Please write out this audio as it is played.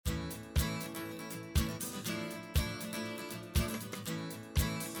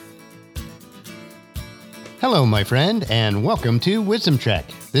Hello, my friend, and welcome to Wisdom Trek.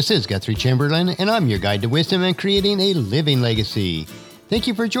 This is Guthrie Chamberlain, and I'm your guide to wisdom and creating a living legacy. Thank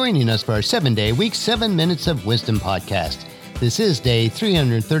you for joining us for our 7-day week 7 Minutes of Wisdom podcast. This is day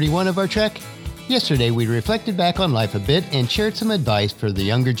 331 of our trek. Yesterday, we reflected back on life a bit and shared some advice for the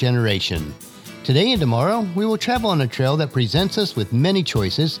younger generation. Today and tomorrow, we will travel on a trail that presents us with many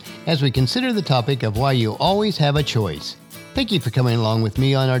choices as we consider the topic of why you always have a choice. Thank you for coming along with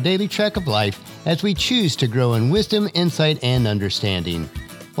me on our daily trek of life as we choose to grow in wisdom, insight, and understanding.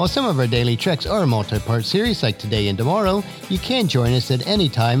 While some of our daily treks are a multi-part series like today and tomorrow, you can join us at any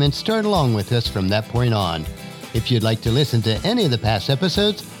time and start along with us from that point on. If you'd like to listen to any of the past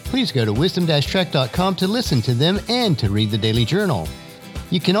episodes, please go to wisdom-trek.com to listen to them and to read the daily journal.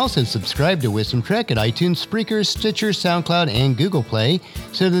 You can also subscribe to Wisdom Trek at iTunes, Spreaker, Stitcher, SoundCloud, and Google Play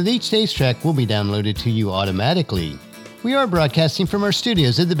so that each day's trek will be downloaded to you automatically. We are broadcasting from our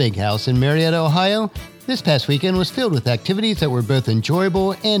studios at the Big House in Marietta, Ohio. This past weekend was filled with activities that were both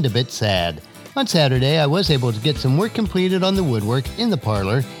enjoyable and a bit sad. On Saturday, I was able to get some work completed on the woodwork in the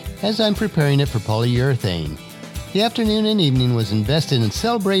parlor as I'm preparing it for polyurethane. The afternoon and evening was invested in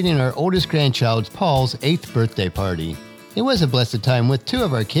celebrating our oldest grandchild's, Paul's, 8th birthday party. It was a blessed time with 2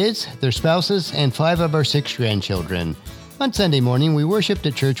 of our kids, their spouses, and 5 of our 6 grandchildren. On Sunday morning, we worshiped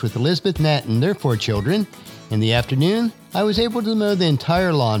at church with Elizabeth, Nat, and their 4 children. In the afternoon, I was able to mow the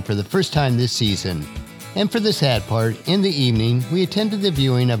entire lawn for the first time this season. And for the sad part, in the evening, we attended the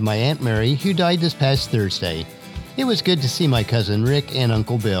viewing of my Aunt Mary, who died this past Thursday. It was good to see my cousin Rick and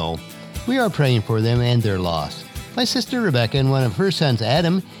Uncle Bill. We are praying for them and their loss. My sister Rebecca and one of her sons,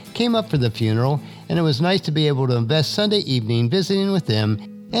 Adam, came up for the funeral, and it was nice to be able to invest Sunday evening visiting with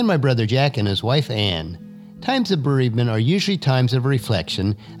them and my brother Jack and his wife Ann. Times of bereavement are usually times of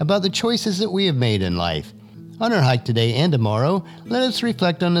reflection about the choices that we have made in life. On our hike today and tomorrow, let us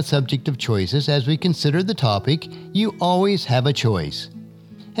reflect on the subject of choices as we consider the topic, You Always Have a Choice.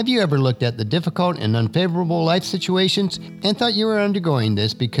 Have you ever looked at the difficult and unfavorable life situations and thought you were undergoing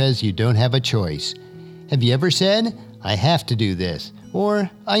this because you don't have a choice? Have you ever said, I have to do this, or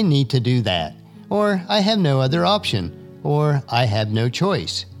I need to do that, or I have no other option, or I have no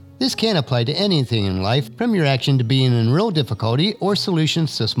choice? This can apply to anything in life, from your action to being in real difficulty or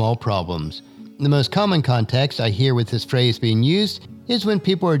solutions to small problems. The most common context I hear with this phrase being used is when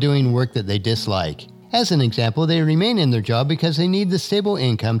people are doing work that they dislike. As an example, they remain in their job because they need the stable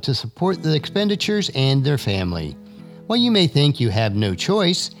income to support the expenditures and their family. While you may think you have no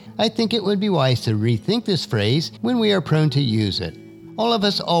choice, I think it would be wise to rethink this phrase when we are prone to use it. All of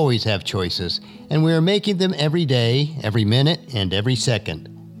us always have choices, and we are making them every day, every minute, and every second.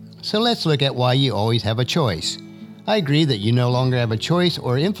 So let's look at why you always have a choice. I agree that you no longer have a choice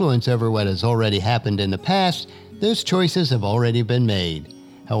or influence over what has already happened in the past. Those choices have already been made.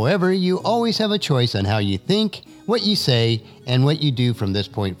 However, you always have a choice on how you think, what you say, and what you do from this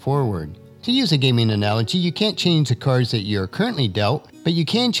point forward. To use a gaming analogy, you can't change the cards that you are currently dealt, but you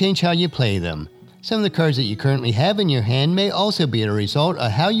can change how you play them. Some of the cards that you currently have in your hand may also be a result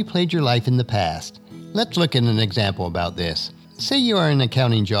of how you played your life in the past. Let's look at an example about this. Say you are in an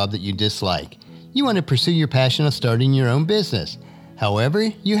accounting job that you dislike. You want to pursue your passion of starting your own business. However,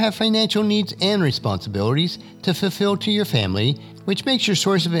 you have financial needs and responsibilities to fulfill to your family, which makes your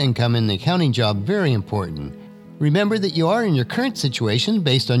source of income in the accounting job very important. Remember that you are in your current situation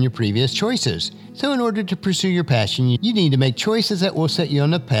based on your previous choices. So in order to pursue your passion, you need to make choices that will set you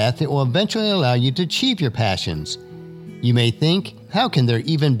on a path that will eventually allow you to achieve your passions. You may think, how can there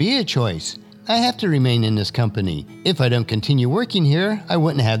even be a choice? I have to remain in this company. If I don't continue working here, I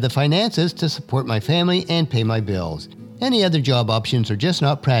wouldn't have the finances to support my family and pay my bills. Any other job options are just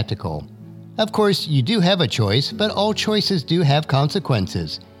not practical. Of course, you do have a choice, but all choices do have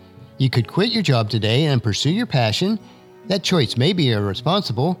consequences. You could quit your job today and pursue your passion. That choice may be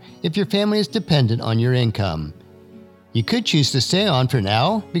irresponsible if your family is dependent on your income. You could choose to stay on for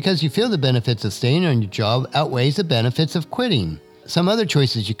now because you feel the benefits of staying on your job outweighs the benefits of quitting. Some other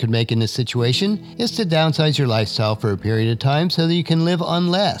choices you could make in this situation is to downsize your lifestyle for a period of time so that you can live on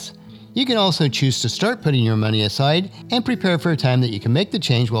less. You can also choose to start putting your money aside and prepare for a time that you can make the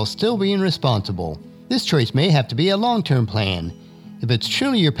change while still being responsible. This choice may have to be a long-term plan. If it's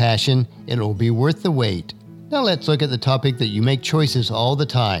truly your passion, it will be worth the wait. Now let's look at the topic that you make choices all the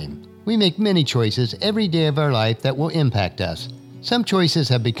time. We make many choices every day of our life that will impact us. Some choices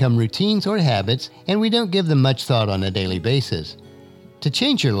have become routines or habits, and we don't give them much thought on a daily basis. To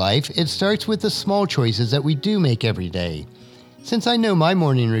change your life, it starts with the small choices that we do make every day. Since I know my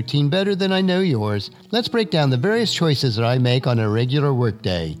morning routine better than I know yours, let's break down the various choices that I make on a regular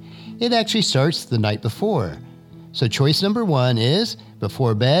workday. It actually starts the night before. So choice number 1 is,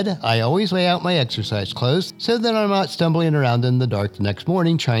 before bed, I always lay out my exercise clothes so that I'm not stumbling around in the dark the next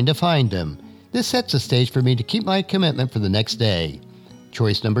morning trying to find them. This sets the stage for me to keep my commitment for the next day.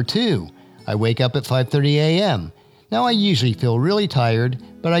 Choice number 2, I wake up at 5:30 a.m. Now I usually feel really tired,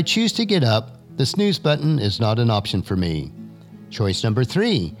 but I choose to get up. The snooze button is not an option for me. Choice number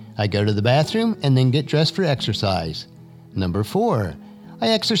 3, I go to the bathroom and then get dressed for exercise. Number 4, I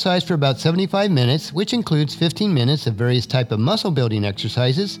exercise for about 75 minutes, which includes 15 minutes of various type of muscle building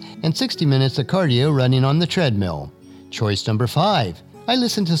exercises and 60 minutes of cardio running on the treadmill. Choice number 5, I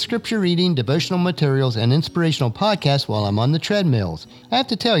listen to scripture reading, devotional materials, and inspirational podcasts while I'm on the treadmills. I have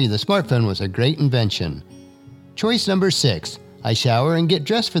to tell you, the smartphone was a great invention. Choice number 6, I shower and get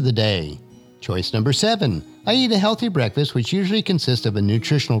dressed for the day. Choice number 7, I eat a healthy breakfast, which usually consists of a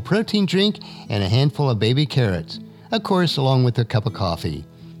nutritional protein drink and a handful of baby carrots. Of course, along with a cup of coffee.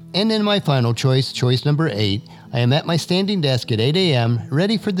 And in my final choice, choice number 8, I am at my standing desk at 8 a.m.,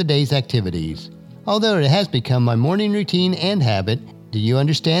 ready for the day's activities. Although it has become my morning routine and habit, do you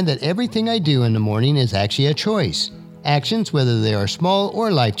understand that everything I do in the morning is actually a choice? Actions, whether they are small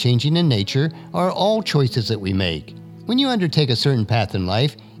or life-changing in nature, are all choices that we make. When you undertake a certain path in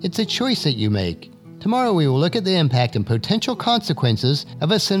life, it's a choice that you make. Tomorrow we will look at the impact and potential consequences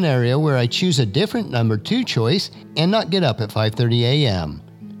of a scenario where I choose a different number 2 choice and not get up at 5:30 a.m.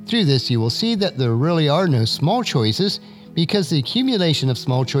 Through this, you will see that there really are no small choices because the accumulation of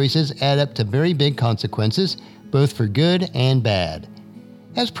small choices add up to very big consequences, both for good and bad.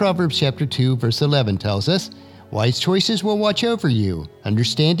 As Proverbs chapter 2, verse 11 tells us, wise choices will watch over you,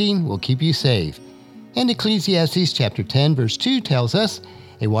 understanding will keep you safe. And Ecclesiastes chapter 10, verse 2 tells us,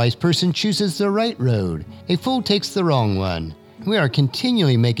 a wise person chooses the right road. A fool takes the wrong one. We are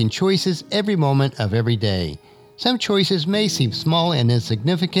continually making choices every moment of every day. Some choices may seem small and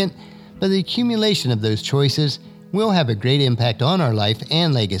insignificant, but the accumulation of those choices will have a great impact on our life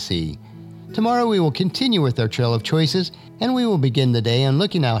and legacy. Tomorrow we will continue with our trail of choices, and we will begin the day on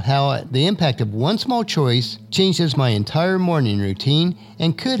looking at how the impact of one small choice changes my entire morning routine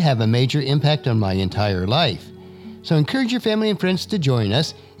and could have a major impact on my entire life. So encourage your family and friends to join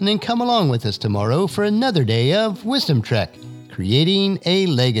us, and then come along with us tomorrow for another day of Wisdom Trek, creating a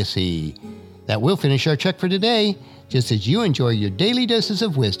legacy. That will finish our trek for today. Just as you enjoy your daily doses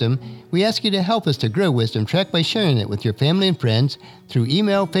of wisdom, we ask you to help us to grow Wisdom Trek by sharing it with your family and friends through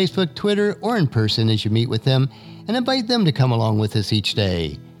email, Facebook, Twitter, or in person as you meet with them, and invite them to come along with us each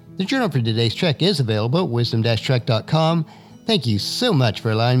day. The journal for today's trek is available at wisdom-trek.com. Thank you so much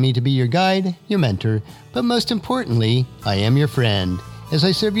for allowing me to be your guide, your mentor, but most importantly, I am your friend as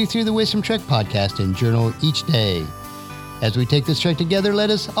I serve you through the Wisdom Trek podcast and journal each day. As we take this trek together, let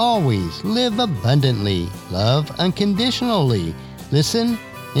us always live abundantly, love unconditionally, listen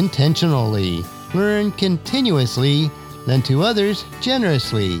intentionally, learn continuously, lend to others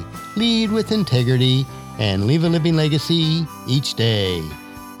generously, lead with integrity, and leave a living legacy each day.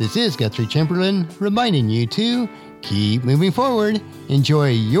 This is Guthrie Chamberlain reminding you to keep moving forward, enjoy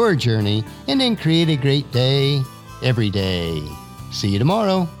your journey, and then create a great day every day. See you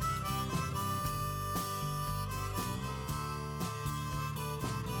tomorrow.